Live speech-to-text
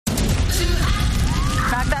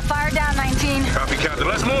Captain.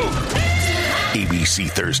 Let's move. ABC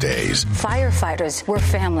Thursdays. Firefighters, we're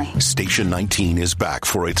family. Station 19 is back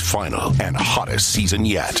for its final and hottest season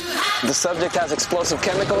yet. The subject has explosive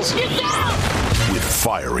chemicals. With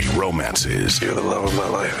fiery romances. You're the love of my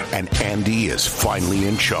life. And Andy is finally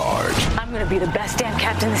in charge. I'm going to be the best damn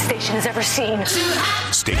captain the station has ever seen.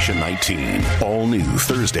 Station 19. All new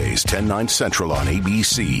Thursdays, 10/9 Central on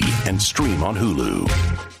ABC and stream on Hulu.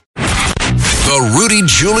 The Rudy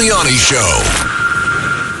Giuliani Show.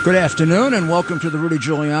 Good afternoon and welcome to the Rudy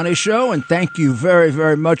Giuliani Show, and thank you very,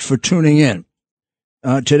 very much for tuning in.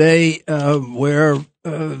 Today, we're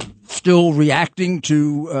still reacting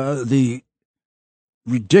to the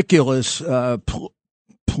ridiculous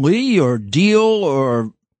plea or deal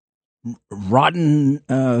or rotten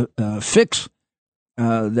fix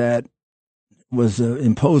that was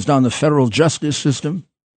imposed on the federal justice system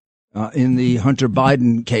in the Hunter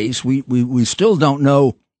Biden case. We still don't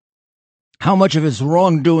know how much of his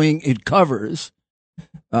wrongdoing it covers.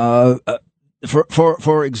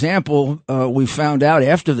 For example, we found out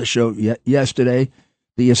after the show yesterday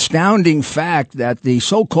the astounding fact that the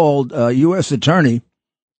so-called U.S. attorney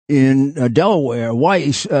in Delaware,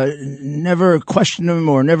 Weiss, never questioned him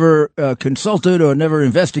or never consulted or never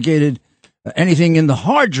investigated anything in the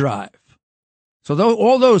hard drive. So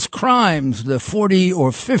all those crimes, the 40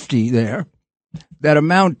 or 50 there, that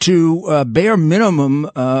amount to bare minimum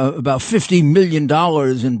about $50 million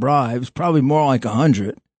in bribes, probably more like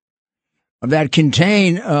 100, that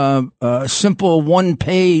contain simple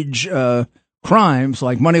one-page crimes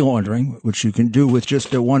like money laundering, which you can do with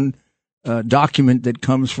just one document that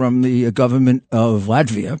comes from the government of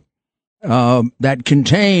Latvia, that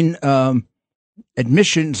contain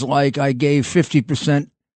admissions like I gave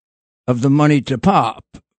 50% of the money to Pop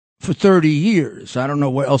for 30 years. I don't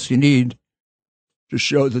know what else you need to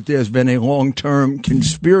show that there's been a long-term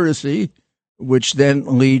conspiracy, which then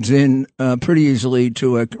leads in pretty easily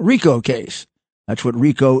to a RICO case. That's what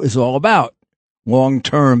RICO is all about,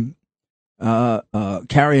 long-term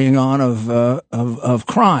carrying on of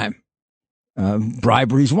crime.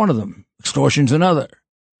 Bribery is one of them. Extortion's another.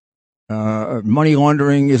 Money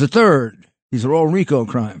laundering is a third. These are all RICO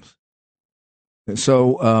crimes.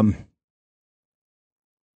 So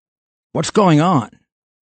what's going on?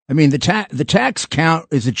 I mean, the tax count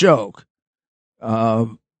is a joke.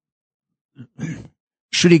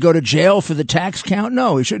 Should he go to jail for the tax count?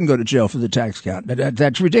 No, he shouldn't go to jail for the tax count.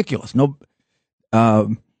 That's ridiculous. No,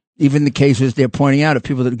 even the cases they're pointing out of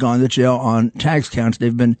people that have gone to jail on tax counts,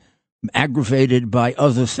 they've been aggravated by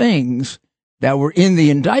other things that were in the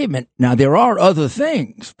indictment. Now, there are other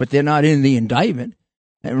things, but they're not in the indictment.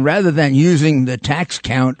 And rather than using the tax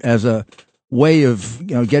count as a way of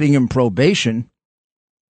getting him probation,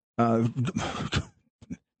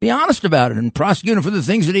 be honest about it and prosecute him for the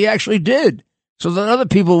things that he actually did so that other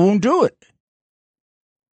people won't do it.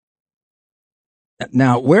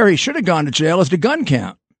 Now, where he should have gone to jail is the gun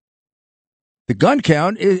count. The gun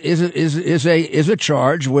count is a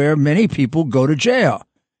charge where many people go to jail.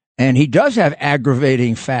 And he does have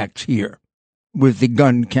aggravating facts here with the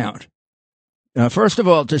gun count. First of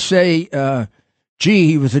all, to say, gee,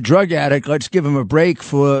 he was a drug addict, let's give him a break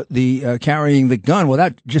for the carrying the gun. Well,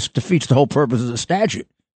 that just defeats the whole purpose of the statute.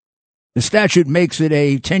 The statute makes it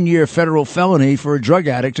a 10-year federal felony for a drug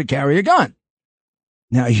addict to carry a gun.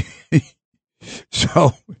 Now,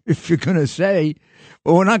 so if you're going to say,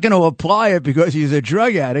 well, we're not going to apply it because he's a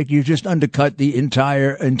drug addict, you just undercut the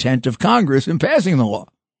entire intent of Congress in passing the law.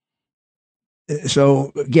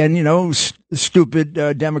 So, again, stupid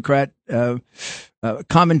Democrat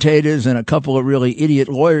commentators and a couple of really idiot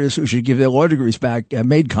lawyers who should give their law degrees back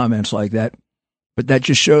made comments like that. But that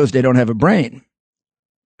just shows they don't have a brain.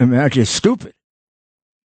 I mean, they're just stupid.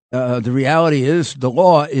 The reality is the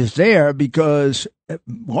law is there because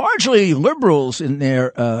largely liberals in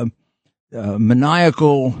their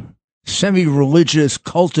maniacal, semi-religious,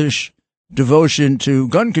 cultish devotion to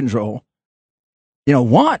gun control,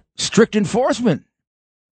 want strict enforcement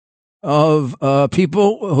of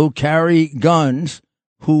people who carry guns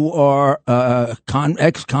who are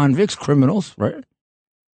ex-convicts, criminals, right?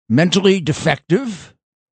 Mentally defective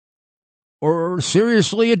or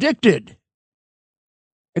seriously addicted,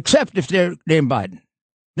 except if they're named Biden.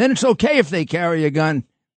 Then it's okay if they carry a gun,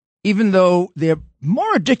 even though they're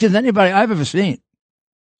more addicted than anybody I've ever seen.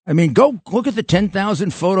 I mean, go look at the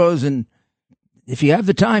 10,000 photos, and if you have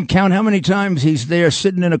the time, count how many times he's there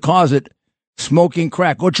sitting in a closet smoking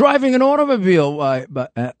crack or driving an automobile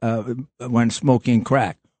when smoking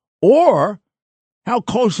crack, or how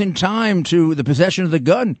close in time to the possession of the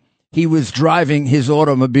gun he was driving his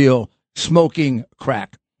automobile smoking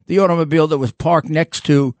crack. The automobile that was parked next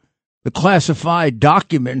to the classified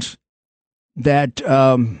documents that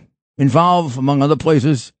involve, among other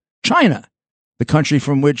places, China, the country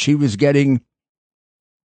from which he was getting,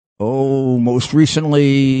 most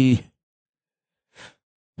recently,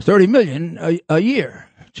 $30 million a year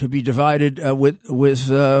to be divided with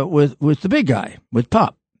the big guy, with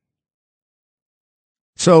Pop.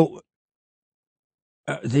 So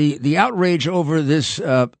the outrage over this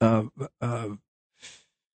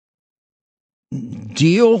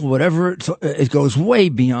deal, whatever, it goes way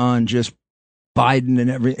beyond just Biden and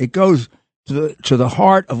everything. It goes to the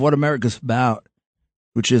heart of what America's about,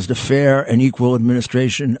 which is the fair and equal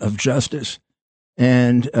administration of justice.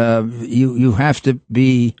 And you have to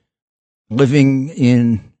be living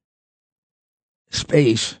in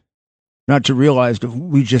space not to realize that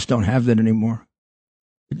we just don't have that anymore.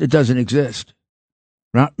 It doesn't exist.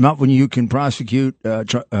 Not when you can prosecute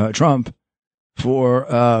Trump for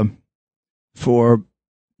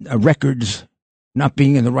records not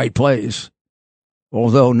being in the right place,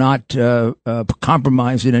 although not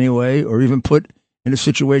compromised in any way, or even put in a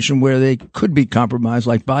situation where they could be compromised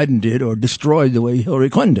like Biden did, or destroyed the way Hillary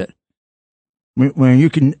Clinton did. When you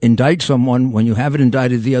can indict someone, when you haven't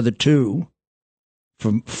indicted the other two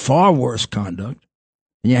for far worse conduct,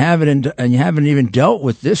 and you haven't even dealt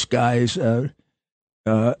with this guy's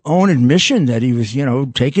own admission that he was,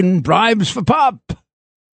 taking bribes for Pop.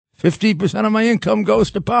 50% of my income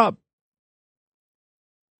goes to Pop.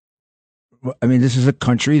 I mean, this is a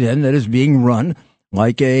country then that is being run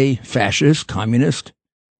like a fascist, communist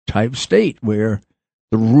type state where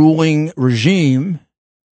the ruling regime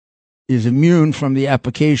is immune from the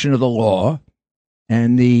application of the law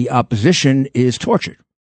and the opposition is tortured,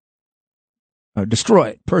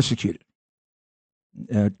 destroyed, persecuted,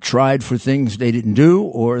 tried for things they didn't do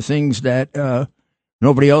or things that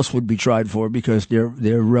nobody else would be tried for because they're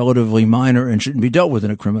relatively minor and shouldn't be dealt with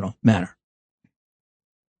in a criminal manner.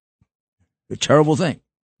 A terrible thing.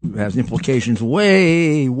 It has implications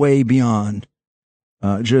way, way beyond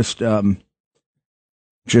just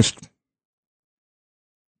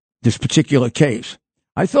this particular case.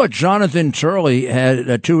 I thought Jonathan Turley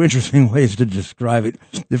had two interesting ways to describe it.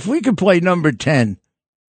 If we could play number 10,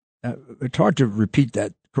 it's hard to repeat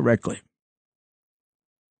that correctly.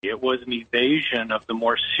 It was an evasion of the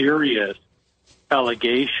more serious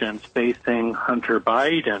allegations facing Hunter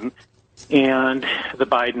Biden and the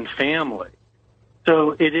Biden family.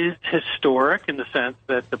 So it is historic in the sense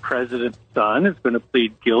that the president's son is going to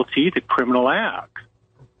plead guilty to criminal acts.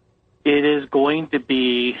 It is going to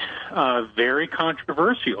be very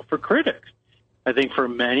controversial for critics. I think for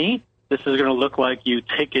many, this is going to look like you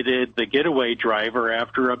ticketed the getaway driver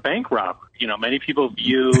after a bank robbery. Many people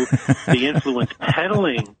view the influence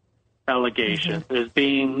peddling allegations as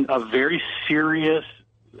being a very serious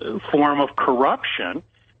form of corruption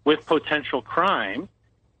with potential crime.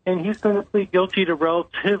 And he's going to plead guilty to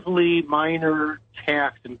relatively minor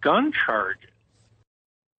tax and gun charges.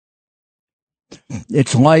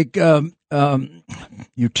 It's like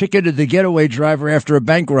you ticketed the getaway driver after a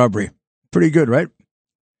bank robbery. Pretty good, right?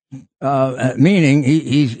 Meaning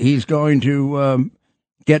he's going to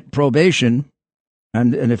get probation,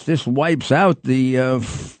 and if this wipes out the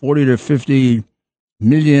 40 to 50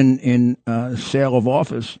 million in sale of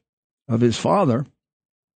office of his father,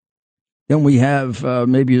 then we have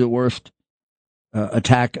maybe the worst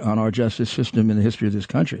attack on our justice system in the history of this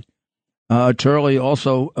country. Turley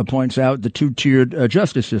also points out the two-tiered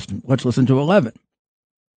justice system. Let's listen to 11.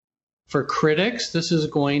 For critics, this is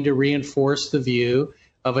going to reinforce the view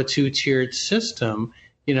of a two-tiered system.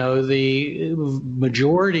 The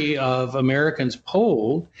majority of Americans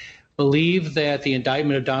polled believe that the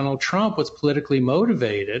indictment of Donald Trump was politically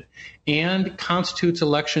motivated and constitutes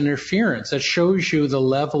election interference. That shows you the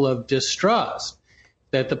level of distrust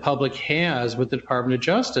that the public has with the Department of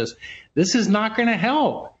Justice. This is not going to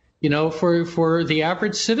help. For the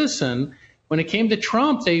average citizen, when it came to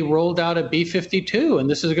Trump, they rolled out a B-52, and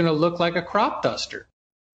this is going to look like a crop duster.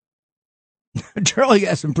 Turley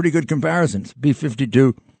has some pretty good comparisons.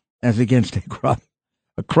 B-52 as against a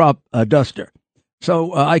crop duster.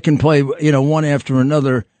 So I can play, one after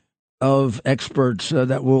another of experts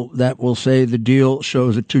that will say the deal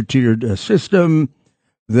shows a two-tiered system,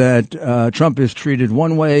 that Trump is treated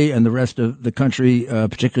one way and the rest of the country,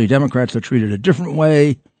 particularly Democrats, are treated a different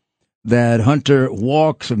way, that Hunter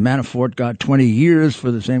walks and Manafort got 20 years for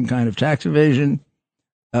the same kind of tax evasion.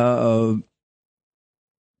 I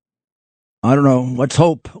don't know. Let's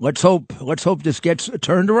hope this gets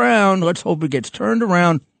turned around. Let's hope it gets turned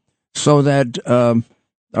around so that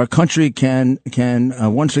our country can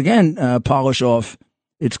once again polish off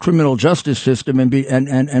its criminal justice system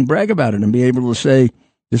and brag about it and be able to say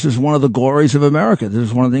This is one of the glories of America. This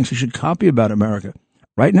is one of the things we should copy about America.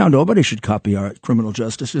 Right now, nobody should copy our criminal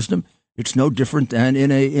justice system. It's no different than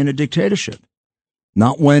in a dictatorship.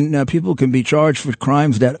 Not when people can be charged for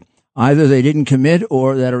crimes that either they didn't commit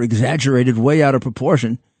or that are exaggerated way out of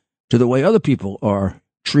proportion to the way other people are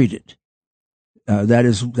treated. That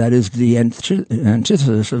is the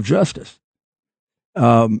antithesis of justice.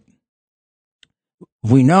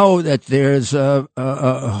 We know that there's a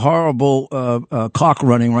horrible clock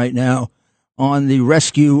running right now on the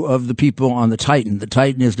rescue of the people on the Titan. The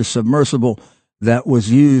Titan is the submersible that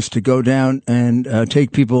was used to go down and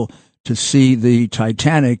take people to see the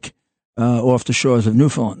Titanic off the shores of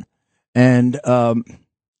Newfoundland. And I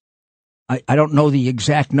don't know the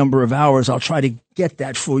exact number of hours. I'll try to get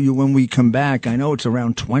that for you when we come back. I know it's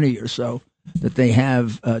around 20 or so that they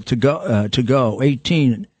have to go.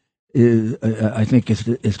 18 is, I think, is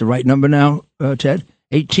the right number now, Ted.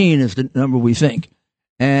 18 is the number we think,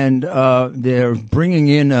 and they're bringing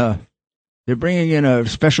in a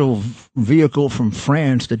special vehicle from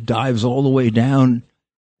France that dives all the way down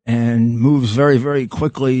and moves very, very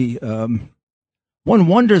quickly. One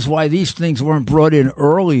wonders why these things weren't brought in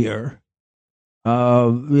earlier.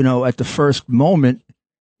 At the first moment,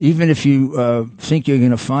 even if you think you're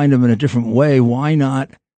going to find them in a different way, why not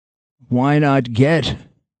get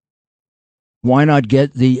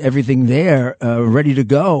everything there ready to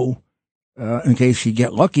go in case you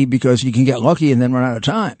get lucky, because you can get lucky and then run out of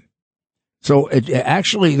time. So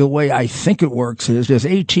actually, the way I think it works is there's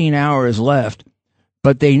 18 hours left,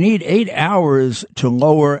 but they need 8 hours to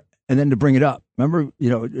lower and then to bring it up. Remember,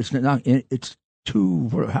 it's not. It's two.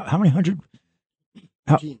 How many hundred?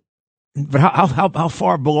 But how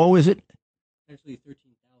far below is it? Actually,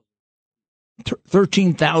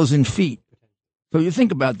 13,000 feet. So you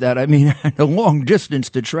think about that. I mean, a long distance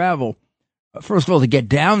to travel. First of all, to get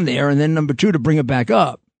down there, and then number two, to bring it back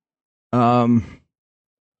up. Although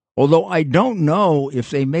I don't know if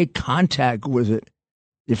they make contact with it,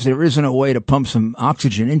 if there isn't a way to pump some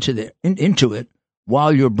oxygen into it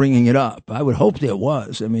while you're bringing it up. I would hope there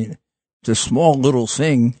was. I mean, it's a small little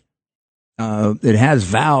thing. It has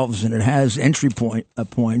valves and it has entry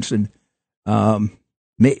points, and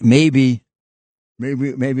maybe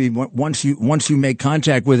once you make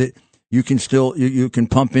contact with it, you can still you can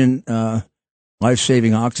pump in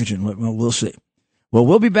life-saving oxygen. Well, we'll see. Well,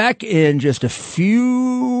 we'll be back in just a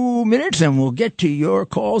few minutes, and we'll get to your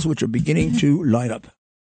calls, which are beginning to line up.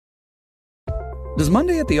 Does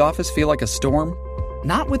Monday at the office feel like a storm?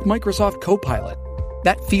 Not with Microsoft Copilot.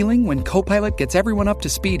 That feeling when Copilot gets everyone up to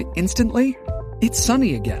speed instantly? It's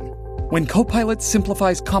sunny again. When Copilot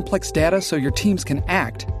simplifies complex data so your teams can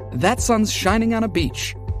act, that sun's shining on a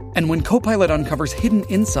beach. And when Copilot uncovers hidden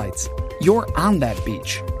insights, you're on that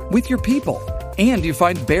beach with your people, and you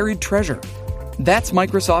find buried treasure. That's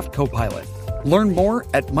Microsoft Copilot. Learn more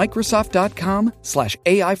at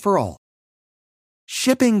Microsoft.com/AI for all.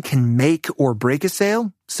 Shipping can make or break a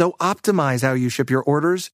sale, so optimize how you ship your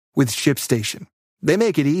orders with ShipStation. They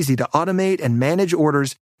make it easy to automate and manage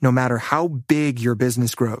orders no matter how big your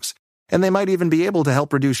business grows. And they might even be able to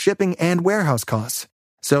help reduce shipping and warehouse costs.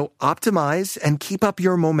 So optimize and keep up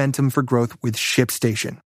your momentum for growth with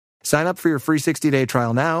ShipStation. Sign up for your free 60-day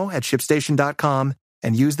trial now at ShipStation.com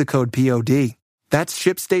and use the code POD. That's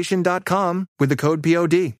ShipStation.com with the code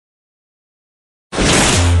POD.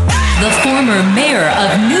 The former mayor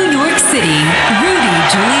of New York City, Rudy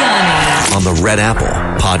Giuliani. On the Red Apple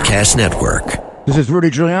Podcast Network. This is Rudy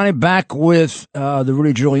Giuliani back with the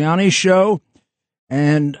Rudy Giuliani Show.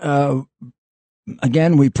 And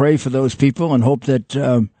again, we pray for those people and hope that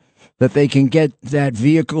that they can get that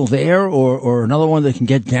vehicle there or another one that can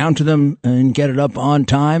get down to them and get it up on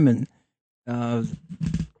time. And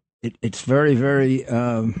it's very, very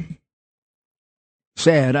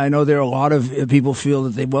sad. I know there are a lot of people feel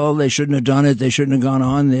that they shouldn't have done it. They shouldn't have gone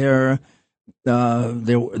on there.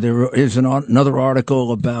 There is another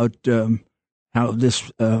article about how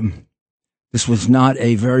this was not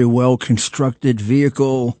a very well constructed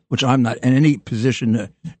vehicle, which I'm not in any position to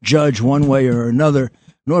judge one way or another.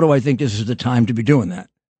 Nor do I think this is the time to be doing that.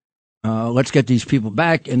 Let's get these people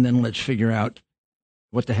back, and then let's figure out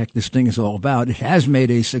what the heck this thing is all about. It has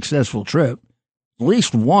made a successful trip. At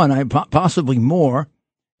least one, possibly more.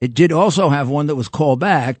 It did also have one that was called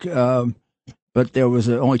back, but there was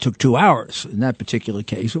only took 2 hours in that particular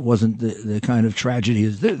case. It wasn't the kind of tragedy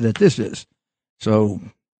that this is. So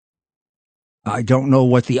I don't know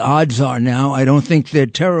what the odds are now. I don't think they're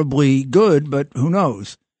terribly good, but who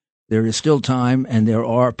knows? There is still time, and there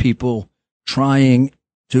are people trying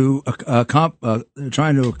to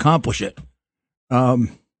accomplish it.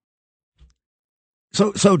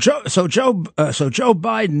 So Joe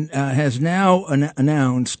Biden has now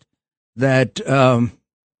announced that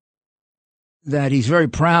that he's very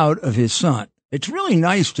proud of his son. It's really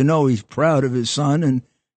nice to know he's proud of his son, and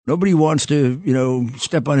nobody wants to,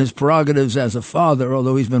 step on his prerogatives as a father,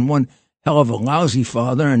 although he's been one hell of a lousy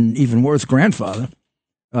father and even worse grandfather.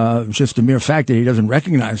 Just the mere fact that he doesn't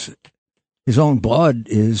recognize his own blood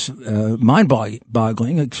is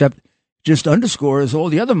mind-boggling, except just underscores all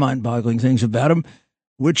the other mind-boggling things about him,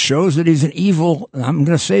 which shows that he's an evil, I'm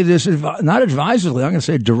going to say this not advisedly, I'm going to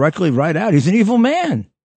say it directly right out, he's an evil man.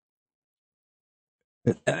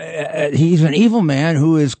 He's an evil man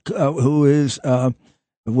who is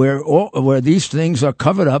where these things are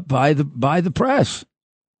covered up by the press,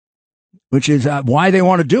 which is why they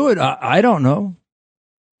want to do it. I don't know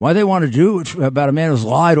why they want to do it about a man who's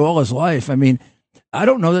lied all his life. I mean, I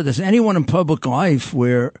don't know that there's anyone in public life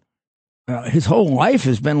where his whole life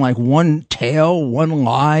has been like one tale, one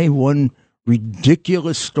lie, one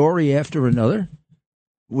ridiculous story after another,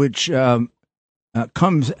 which is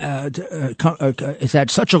at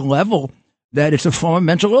such a level that it's a form of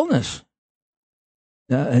mental illness.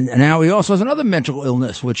 And now he also has another mental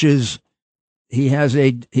illness, which is he has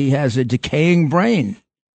a decaying brain.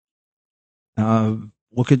 Why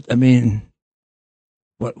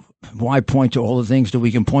point to all the things that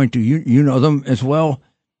we can point to? You know them as well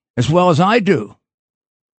as I do,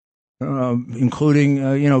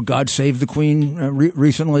 including God Save the Queen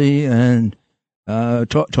recently, and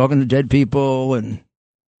talking to dead people, and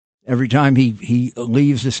every time he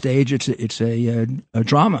leaves the stage, it's a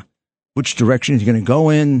drama. Which direction is he going to go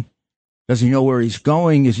in? Does he know where he's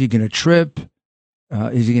going? Is he going to trip?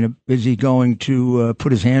 Is he going to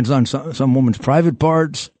put his hands on some woman's private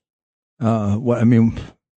parts? This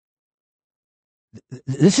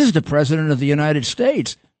is the president of the United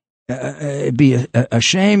States. It'd be a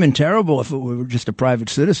shame and terrible if it were just a private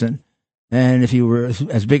citizen, and if he were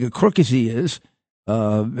as big a crook as he is.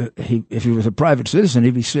 If he was a private citizen,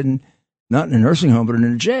 he'd be sitting not in a nursing home but in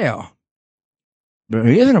a jail. But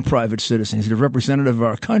he isn't a private citizen. He's the representative of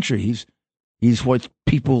our country. He's what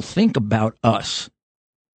people think about us.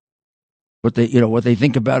 What they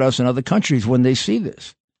think about us in other countries when they see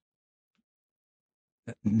this.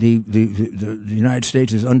 The United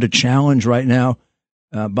States is under challenge right now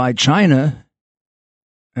by China,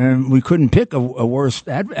 and we couldn't pick a worse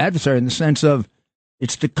adversary in the sense of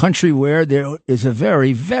it's the country where there is a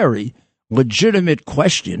very, very legitimate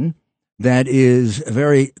question that is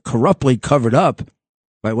very corruptly covered up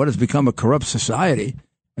by what has become a corrupt society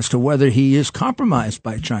as to whether he is compromised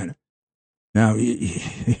by China. Now,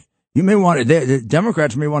 you may want to, the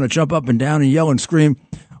Democrats may want to jump up and down and yell and scream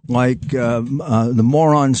like the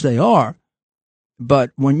morons they are.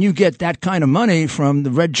 But when you get that kind of money from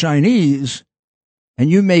the Red Chinese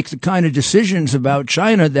and you make the kind of decisions about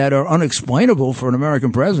China that are unexplainable for an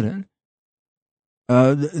American president,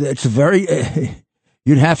 it's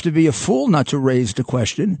you'd have to be a fool not to raise the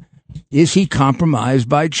question, is he compromised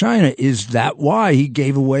by China? Is that why he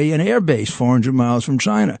gave away an airbase 400 miles from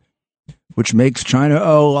China, which makes China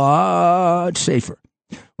a lot safer?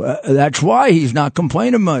 That's why he's not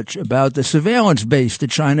complaining much about the surveillance base that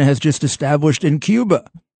China has just established in Cuba.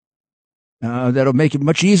 That'll make it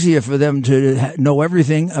much easier for them to know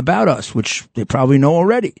everything about us, which they probably know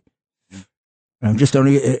already. I'm just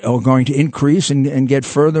only going to increase and get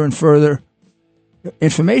further and further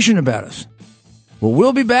information about us. Well,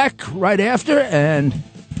 we'll be back right after, and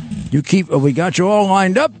we got you all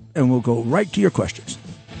lined up, and we'll go right to your questions.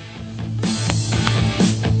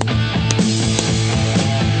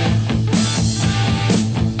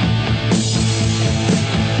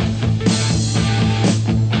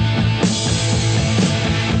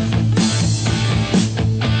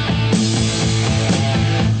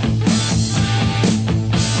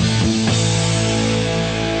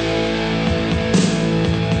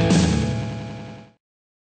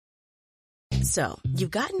 So,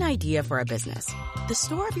 you've got an idea for a business, the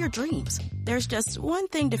store of your dreams. There's just one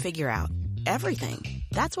thing to figure out. Everything.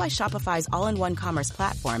 That's why Shopify's all-in-one commerce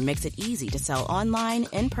platform makes it easy to sell online,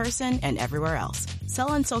 in person, and everywhere else.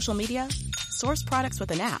 Sell on social media, source products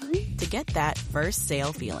with an app to get that first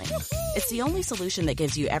sale feeling. It's the only solution that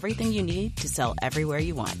gives you everything you need to sell everywhere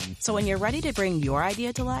you want. So when you're ready to bring your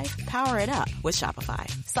idea to life, power it up with Shopify.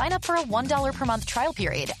 Sign up for a $1 per month trial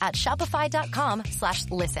period at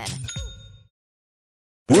shopify.com/listen.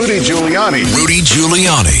 Rudy Giuliani. Rudy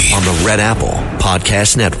Giuliani on the Red Apple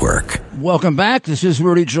Podcast Network. Welcome back. This is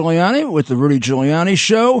Rudy Giuliani with the Rudy Giuliani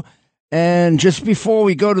Show. And just before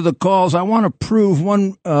we go to the calls, I want to prove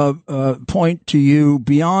one point to you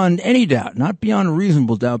beyond any doubt, not beyond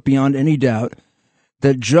reasonable doubt, beyond any doubt,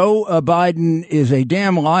 that Joe Biden is a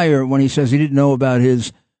damn liar when he says he didn't know about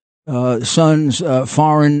his son's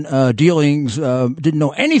foreign dealings, didn't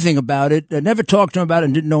know anything about it, never talked to him about it,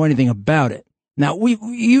 and didn't know anything about it. Now,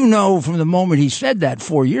 you know from the moment he said that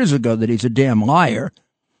 4 years ago that he's a damn liar.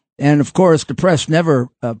 And, of course, the press never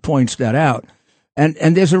points that out.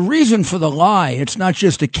 And there's a reason for the lie. It's not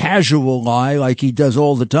just a casual lie like he does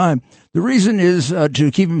all the time. The reason is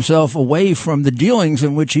to keep himself away from the dealings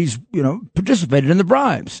in which he's, participated in the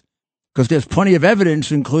bribes. Because there's plenty of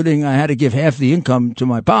evidence, including I had to give half the income to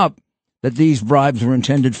my pop, that these bribes were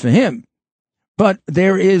intended for him. But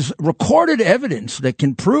there is recorded evidence that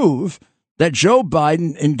can prove that Joe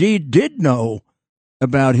Biden indeed did know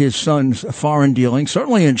about his son's foreign dealings,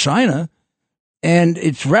 certainly in China. And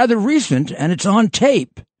it's rather recent, and it's on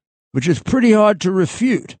tape, which is pretty hard to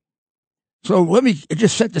refute. So let me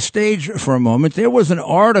just set the stage for a moment. There was an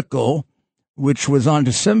article which was on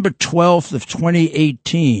December 12th of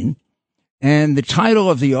 2018, and the title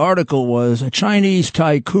of the article was, "A Chinese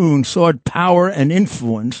Tycoon Sought Power and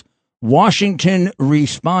Influence. Washington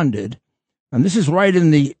Responded." And this is right in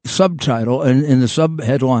the subtitle and in the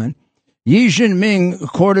subheadline. Xi Jinping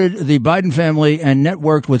courted the Biden family and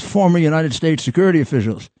networked with former United States security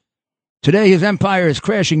officials. Today, his empire is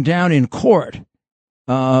crashing down in court.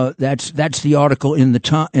 That's the article in the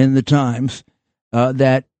Times.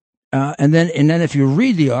 And then if you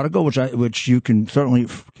read the article, which you can certainly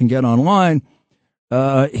get online,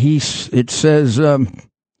 it says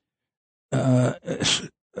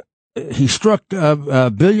he struck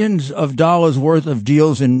billions of dollars worth of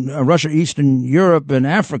deals in Russia, Eastern Europe, and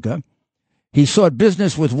Africa. He sought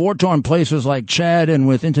business with war-torn places like Chad and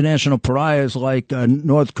with international pariahs like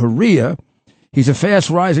North Korea. He's a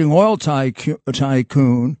fast-rising oil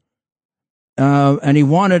tycoon, and he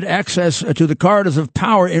wanted access to the corridors of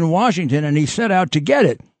power in Washington, and he set out to get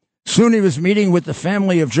it. Soon he was meeting with the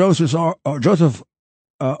family of Joseph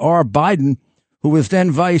R. Biden, who was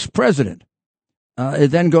then vice president.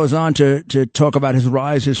 It then goes on to talk about his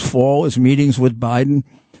rise, his fall, his meetings with Biden.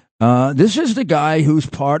 This is the guy who's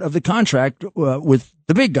part of the contract with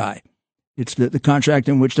the big guy. It's the contract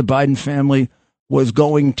in which the Biden family was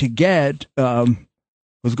going to get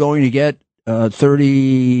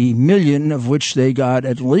 30 million, of which they got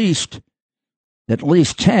at least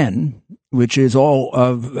 10, which is all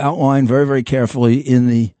outlined very, very carefully in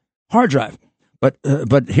the hard drive. But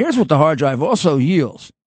here's what the hard drive also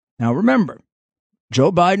yields. Now, remember,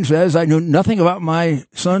 Joe Biden says, "I knew nothing about my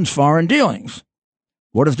son's foreign dealings."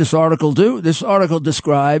 What does this article do? This article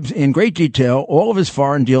describes in great detail all of his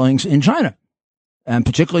foreign dealings in China, and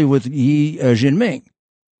particularly with Xi Jinping.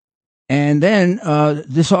 And then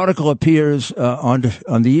this article appears on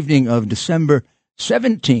the evening of December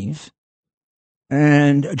 17th,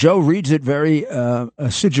 and Joe reads it very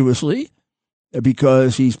assiduously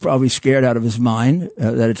because he's probably scared out of his mind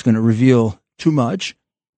that it's going to reveal too much,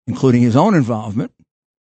 including his own involvement.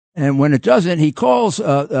 And when it doesn't, he calls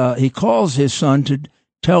his son to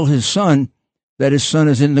tell his son that his son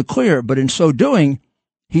is in the clear. But in so doing,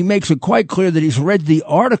 he makes it quite clear that he's read the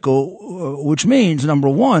article, which means, number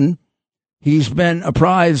one, he's been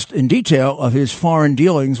apprised in detail of his foreign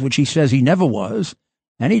dealings, which he says he never was.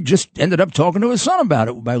 And he just ended up talking to his son about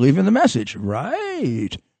it by leaving the message.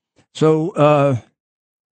 Right. So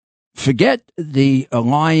forget the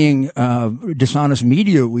lying, dishonest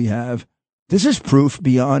media we have. This is proof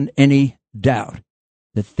beyond any doubt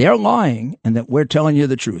that they're lying and that we're telling you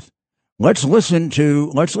the truth. Let's listen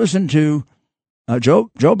to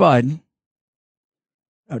Joe Biden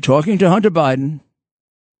talking to Hunter Biden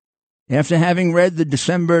after having read the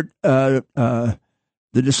December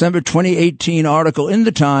 2018 article in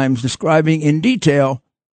the Times describing in detail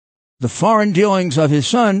the foreign dealings of his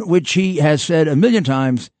son, which he has said a million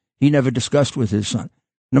times he never discussed with his son.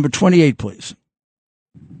 Number 28, please.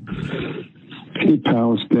 Hey,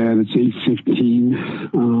 pal, it's Dad. It's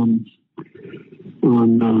 8:15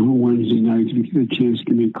 on Wednesday night. If you get a chance,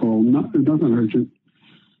 give me a call. Nothing urgent.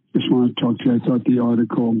 Just want to talk to you. I thought the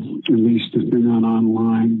article, at least the thing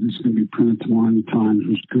online, it's going to be printed tomorrow in the Times,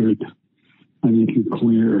 was good. I think it's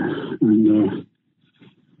clear. And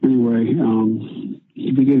anyway,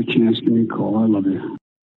 if you get a chance, give me a call. I love you.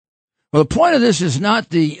 Well, the point of this is not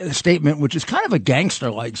the statement, which is kind of a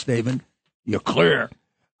gangster-like statement. You're clear.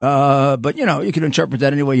 But, you can interpret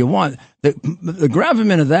that any way you want. The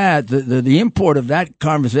gravamen of that, the import of that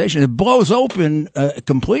conversation, it blows open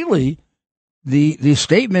completely the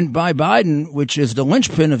statement by Biden, which is the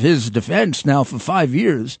linchpin of his defense now for 5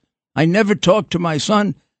 years. I never talked to my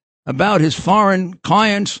son about his foreign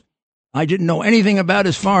clients. I didn't know anything about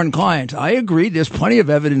his foreign clients. I agree. There's plenty of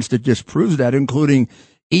evidence that disproves that, including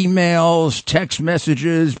emails, text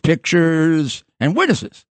messages, pictures, and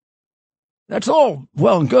witnesses. That's all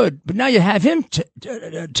well and good, but now you have him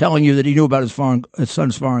telling you that he knew about his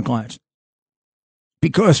son's foreign clients.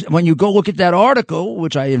 Because when you go look at that article,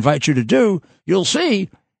 which I invite you to do, you'll see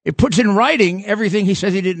it puts in writing everything he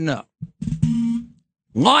says he didn't know.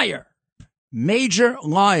 Liar. Major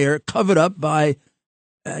liar, covered up by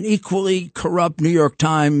an equally corrupt New York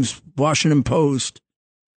Times, Washington Post.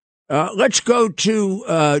 Let's go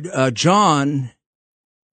to John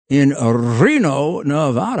in Reno,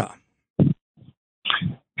 Nevada.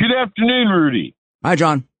 Good afternoon, Rudy. Hi,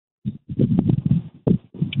 John.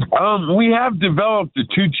 We have developed a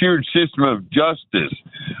two-tiered system of justice,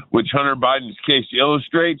 which Hunter Biden's case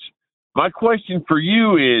illustrates. My question for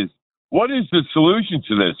you is, what is the solution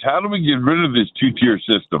to this? How do we get rid of this two-tier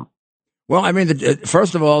system? Well, I mean,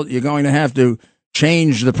 first of all, you're going to have to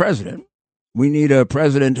change the president. We need a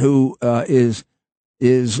president who is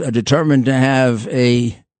determined to have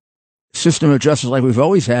a system of justice like we've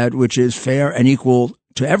always had, which is fair and equal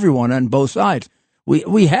to everyone on both sides.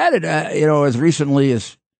 We had it, as recently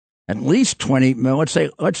as at least 20. Let's say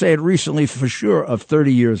it recently for sure of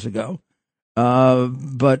 30 years ago,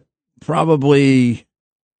 but probably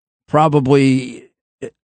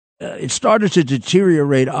it started to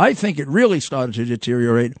deteriorate. I think it really started to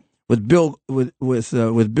deteriorate with Bill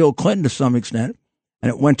Clinton to some extent, and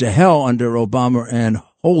it went to hell under Obama and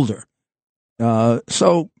Holder.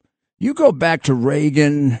 So you go back to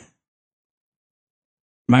Reagan,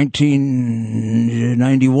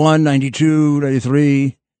 1991, 92,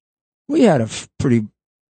 93. We had a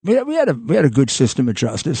good system of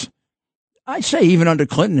justice. I'd say even under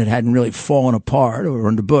Clinton, it hadn't really fallen apart, or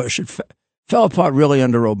under Bush. It fell apart really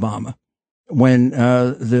under Obama, when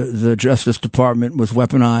the Justice Department was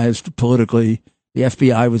weaponized politically, the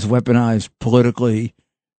FBI was weaponized politically,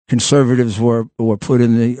 conservatives were put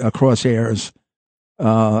in the crosshairs,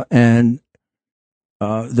 and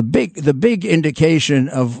the big indication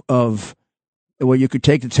of where you could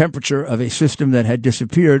take the temperature of a system that had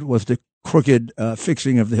disappeared was the crooked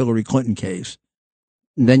fixing of the Hillary Clinton case.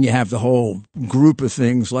 And then you have the whole group of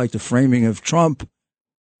things like the framing of Trump,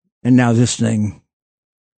 and now this thing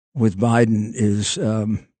with Biden is,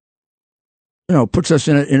 puts us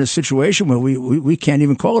in a situation where we can't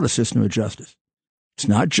even call it a system of justice. It's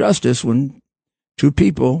not justice when two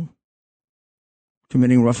people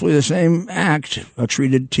committing roughly the same act are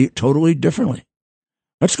treated totally differently.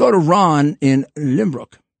 Let's go to Ron in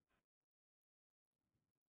Limbrook.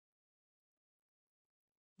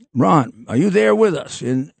 Ron, are you there with us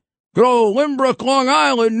in good old Limbrook, Long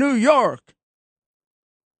Island, New York?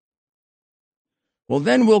 Well,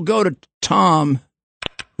 then we'll go to Tom,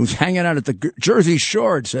 who's hanging out at the Jersey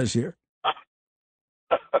Shore, it says here.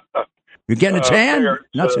 You're getting a tan? Mayor,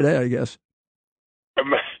 not today, I guess.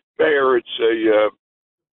 Mayor, it's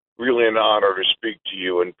really an honor to speak to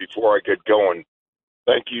you. And before I get going,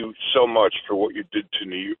 thank you so much for what you did to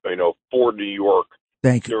for New York.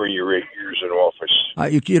 Thank you. During your 8 years in office.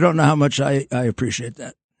 You don't know how much I appreciate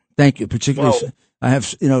that. Thank you. Particularly, I have,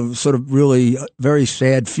 sort of really very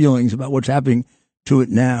sad feelings about what's happening to it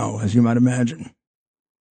now, as you might imagine.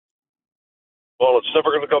 Well, it's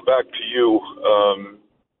never going to come back to you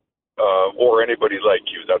or anybody like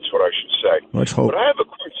you. That's what I should say. Let's hope. But I have a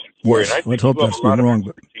question for you. Yes, let's hope that's not wrong.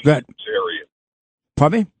 But go ahead. Area.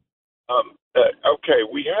 Pardon me? Okay,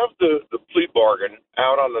 we have the plea bargain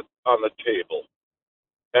out on the table.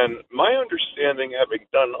 And my understanding, having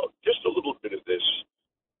done just a little bit of this,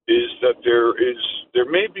 is that there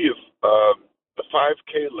may be a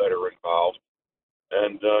 5K letter involved,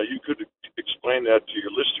 and you could explain that to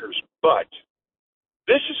your listeners. But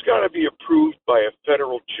this has got to be approved by a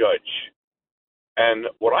federal judge, and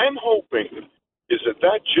what I'm hoping is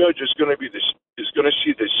that judge is going to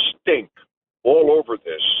see the stink all over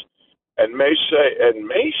this, and may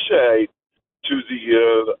say to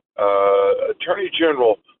the Attorney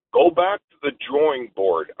General, go back to the drawing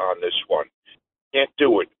board on this one. Can't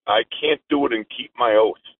do it. I can't do it and keep my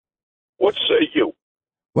oath. What say you?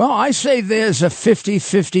 Well, I say there's a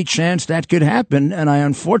 50-50 chance that could happen, and I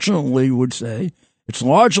unfortunately would say it's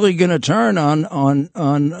largely going to turn on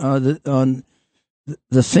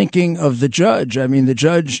the thinking of the judge. I mean, the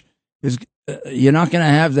judge is. You're not going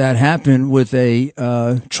to have that happen with a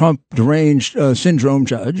Trump deranged syndrome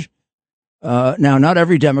judge. Now, not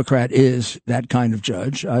every Democrat is that kind of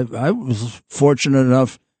judge. I was fortunate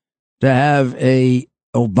enough to have a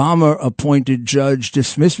Obama-appointed judge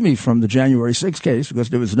dismiss me from the January 6th case because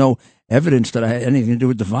there was no evidence that I had anything to do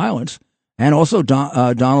with the violence, and also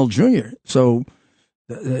Donald Jr. So,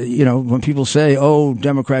 when people say, "Oh,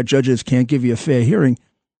 Democrat judges can't give you a fair hearing,"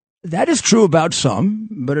 That is true about some,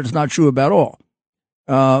 but it's not true about all.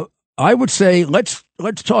 I would say let's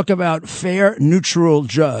talk about fair, neutral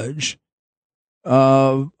judge.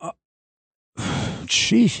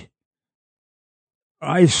 Gee,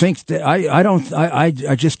 I think that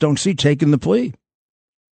I just don't see taking the plea.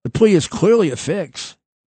 The plea is clearly a fix.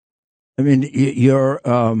 I mean,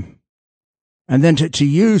 and then to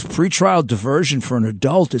use pretrial diversion for an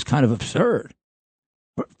adult is kind of absurd.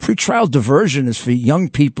 Pretrial diversion is for young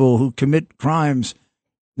people who commit crimes,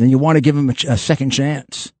 then you want to give them a second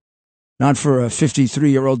chance, not for a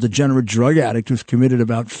 53-year-old degenerate drug addict who's committed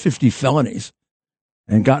about 50 felonies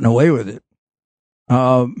and gotten away with it.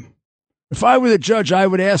 If I were the judge, I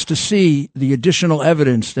would ask to see the additional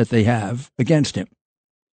evidence that they have against him.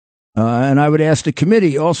 And I would ask the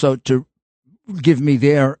committee also to give me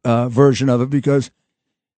their version of it, because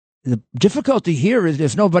the difficulty here is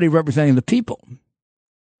there's nobody representing the people.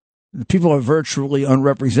 The people are virtually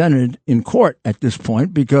unrepresented in court at this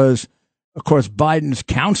point because, of course, Biden's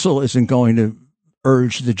counsel isn't going to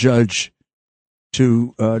urge the judge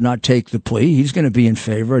to not take the plea. He's going to be in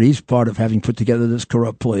favor. He's part of having put together this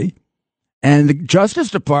corrupt plea. And the Justice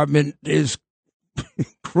Department is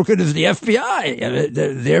crooked as the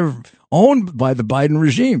FBI. They're owned by the Biden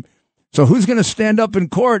regime. So who's going to stand up in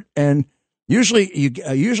court? And usually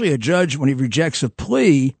a judge, when he rejects a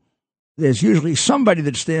plea, there's usually somebody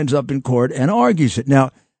that stands up in court and argues it.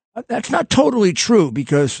 Now, that's not totally true,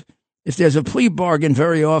 because if there's a plea bargain,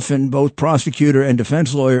 very often both prosecutor and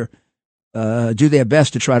defense lawyer do their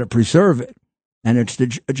best to try to preserve it. And it's the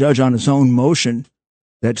judge on his own motion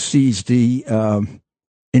that sees the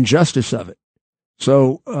injustice of it.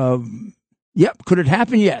 So, could it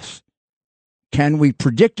happen? Yes. Can we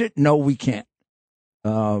predict it? No, we can't.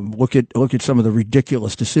 Look at some of the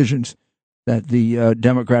ridiculous decisions that the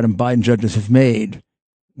Democrat and Biden judges have made.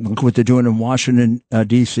 Look what they're doing in Washington,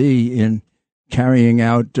 D.C. in carrying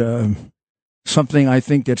out something I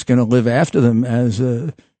think that's going to live after them as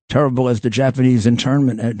terrible as the Japanese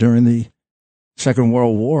internment during the Second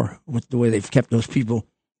World War, with the way they've kept those people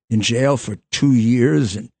in jail for 2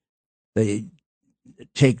 years, and they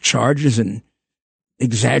take charges and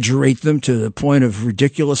exaggerate them to the point of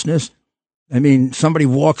ridiculousness. I mean, somebody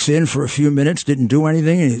walks in for a few minutes, didn't do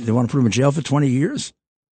anything, and they want to put him in jail for 20 years.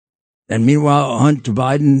 And meanwhile, Hunter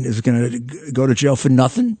Biden is going to go to jail for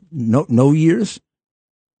nothing, no years.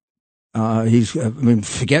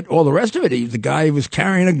 Forget all the rest of it. The guy was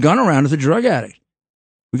carrying a gun around as a drug addict.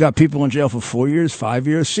 We got people in jail for 4 years, 5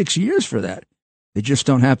 years, 6 years for that. They just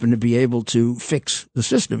don't happen to be able to fix the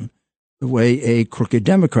system the way a crooked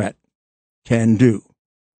Democrat can do.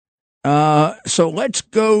 So let's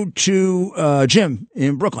go to Jim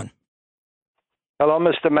in Brooklyn. Hello,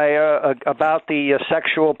 Mr. Mayor. About the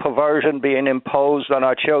sexual perversion being imposed on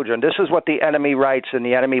our children. This is what the Enemy writes in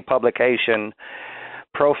the Enemy publication.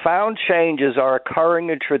 Profound changes are occurring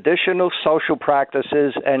in traditional social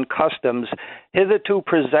practices and customs hitherto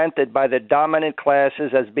presented by the dominant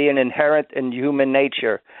classes as being inherent in human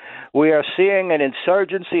nature. We are seeing an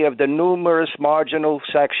insurgency of the numerous marginal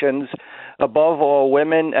sections, above all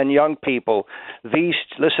women and young people.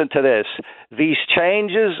 Listen to this. These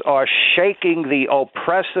changes are shaking the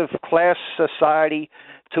oppressive class society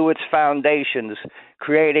to its foundations,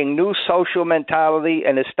 creating new social mentality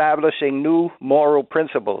and establishing new moral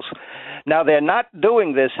principles. Now, they're not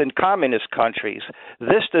doing this in communist countries.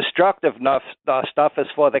 This destructive stuff is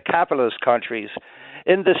for the capitalist countries.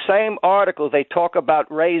 In the same article, they talk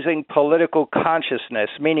about raising political consciousness,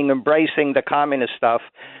 meaning embracing the communist stuff.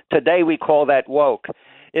 Today, we call that woke.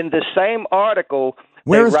 In the same article,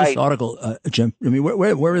 where is this article, Jim? I mean,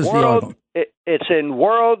 where is the article? It's in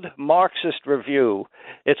World Marxist Review.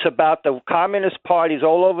 It's about the communist parties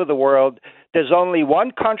all over the world. There's only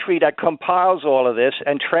one country that compiles all of this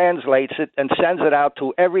and translates it and sends it out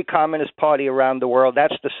to every communist party around the world.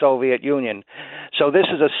 That's the Soviet Union. So this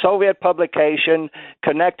is a Soviet publication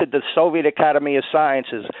connected to the Soviet Academy of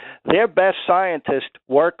Sciences. Their best scientists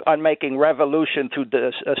work on making revolution through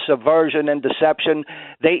subversion and deception.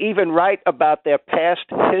 They even write about their past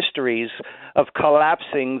histories of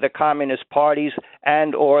collapsing the communist parties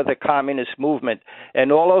and or the communist movement.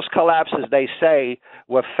 And all those collapses, they say,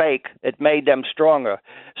 were fake. It made them stronger.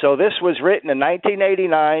 So this was written in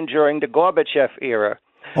 1989 during the Gorbachev era.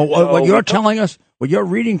 What you're telling us, what you're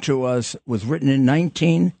reading to us, was written in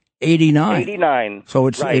 1989. 89. So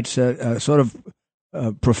it's sort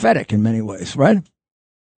of prophetic in many ways, right?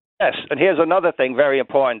 Yes, and here's another thing very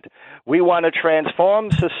important. We want to transform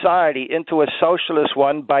society into a socialist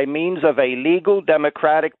one by means of a legal,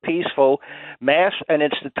 democratic, peaceful, mass and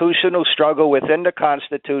institutional struggle within the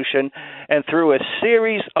Constitution and through a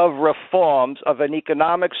series of reforms of an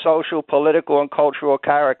economic, social, political, and cultural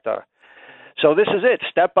character. So this is it,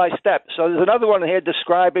 step by step. So there's another one here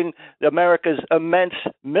describing America's immense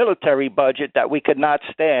military budget that we could not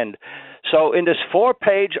stand. So in this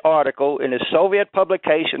 4-page article in a Soviet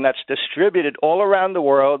publication that's distributed all around the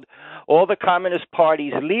world, all the Communist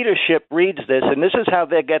Party's leadership reads this, and this is how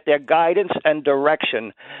they get their guidance and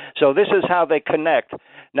direction. So this is how they connect.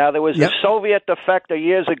 Now, there was a Soviet defector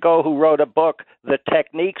years ago who wrote a book, The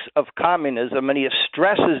Techniques of Communism, and he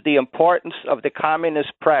stresses the importance of the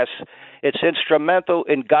communist press. It's instrumental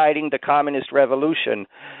in guiding the communist revolution.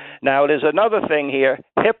 Now, there's another thing here,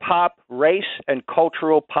 hip-hop, race, and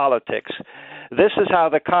cultural politics. This is how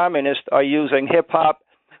the communists are using hip-hop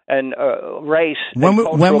and race and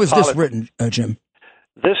cultural When was politics. this written, Jim?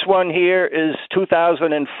 This one here is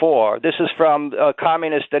 2004. This is from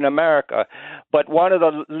Communist in America. But one of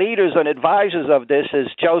the leaders and advisors of this is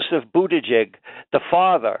Joseph Buttigieg, the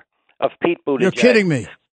father of Pete Buttigieg. You're kidding me.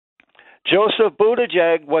 Joseph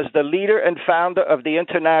Buttigieg was the leader and founder of the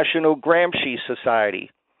International Gramsci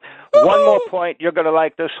Society. One more point. You're going to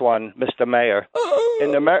like this one, Mr. Mayor.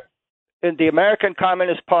 In the American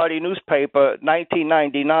Communist Party newspaper,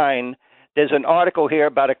 1999, there's an article here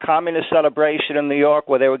about a communist celebration in New York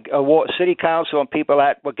where they were city council and people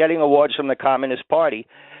were getting awards from the Communist Party.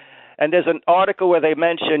 And there's an article where they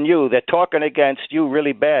mention you. They're talking against you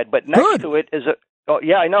really bad. But next to it is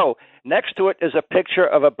I know. Next to it is a picture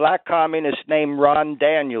of a black communist named Ron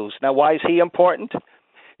Daniels. Now, why is he important?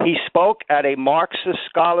 He spoke at a Marxist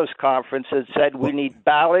scholars conference and said we need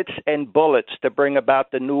ballots and bullets to bring about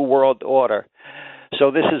the New World Order. So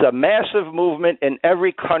this is a massive movement in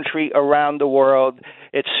every country around the world.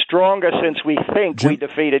 It's stronger since we think we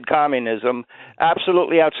defeated communism.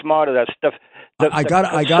 Absolutely outsmarted us. We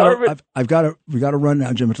got to run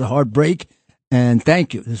now, Jim. It's a hard break, and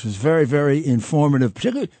thank you. This was very, very informative.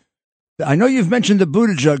 Particularly, I know you've mentioned the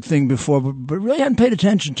Buttigieg thing before, but really hadn't paid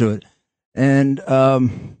attention to it. And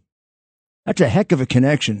that's a heck of a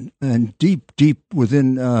connection, and deep, deep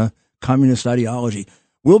within communist ideology.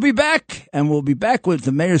 We'll be back, and we'll be back with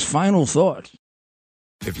the mayor's final thoughts.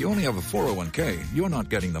 If you only have a 401k, you're not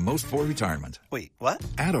getting the most for retirement. Wait, what?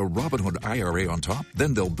 Add a Robinhood IRA on top,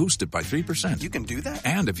 then they'll boost it by 3%. You can do that?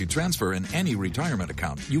 And if you transfer in any retirement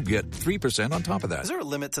account, you get 3% on top of that. Is there a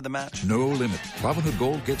limit to the match? No limit. Robinhood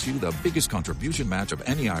Gold gets you the biggest contribution match of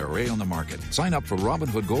any IRA on the market. Sign up for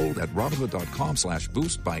Robinhood Gold at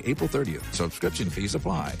Robinhood.com/boost by April 30th. Subscription fees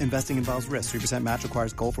apply. Investing involves risk. 3% match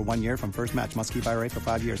requires gold for 1 year from first match. Must keep IRA for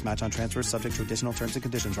 5 years. Match on transfers subject to additional terms and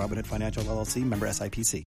conditions. Robinhood Financial LLC, member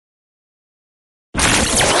SIPC.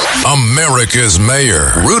 America's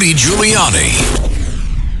Mayor, Rudy Giuliani.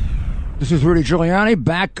 This is Rudy Giuliani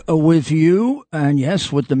back with you, and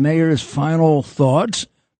yes, with the mayor's final thoughts,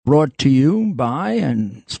 brought to you by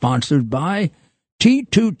and sponsored by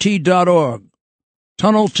T2T.org,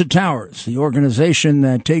 Tunnel to Towers, the organization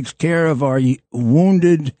that takes care of our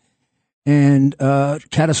wounded and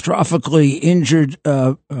catastrophically injured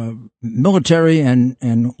military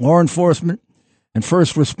and law enforcement and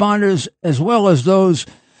first responders, as well as those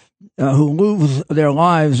who lose their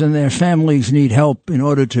lives and their families need help in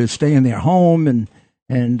order to stay in their home and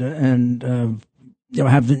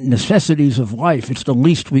have the necessities of life. It's the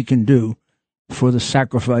least we can do for the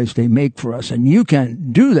sacrifice they make for us. And you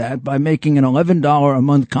can do that by making an $11 a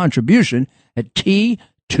month contribution at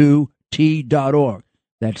T2T.org.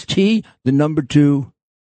 That's T2T.org.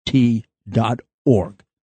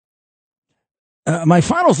 My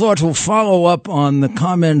final thoughts will follow up on the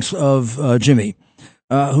comments of Jimmy,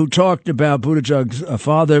 who talked about Buttigieg's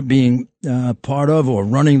father being part of or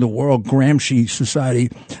running the World Gramsci Society.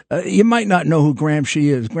 You might not know who Gramsci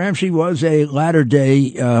is. Gramsci was a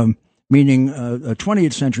latter-day, meaning a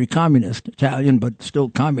 20th century communist, Italian, but still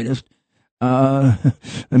communist.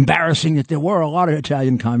 Embarrassing that there were a lot of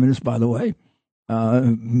Italian communists, by the way,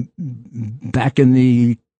 back in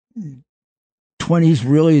the 20s,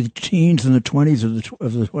 really the teens and the 20s of the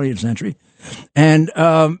 20th century. And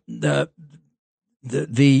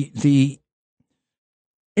the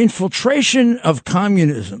infiltration of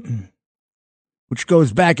communism, which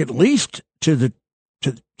goes back at least to the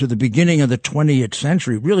beginning of the 20th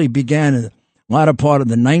century, really began in the latter part of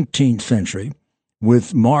the 19th century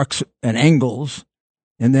with Marx and Engels,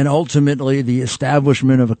 and then ultimately the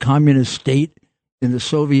establishment of a communist state in the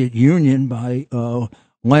Soviet Union by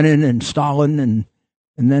Lenin and Stalin, and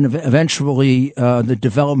then eventually the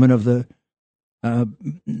development of the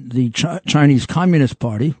the Chinese Communist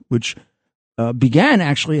Party, which began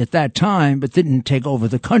actually at that time, but didn't take over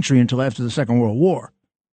the country until after the Second World War.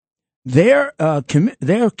 Their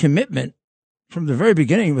commitment from the very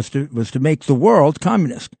beginning was to make the world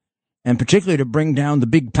communist, and particularly to bring down the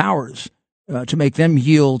big powers, to make them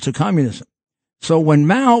yield to communism. So when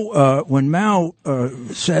Mao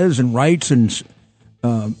says and writes and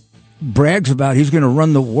brags about he's going to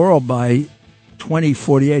run the world by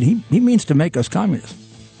 2048, he means to make us communists.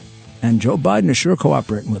 And Joe Biden is sure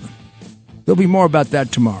cooperating with him. There'll be more about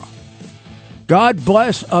that tomorrow. God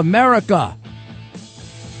bless America.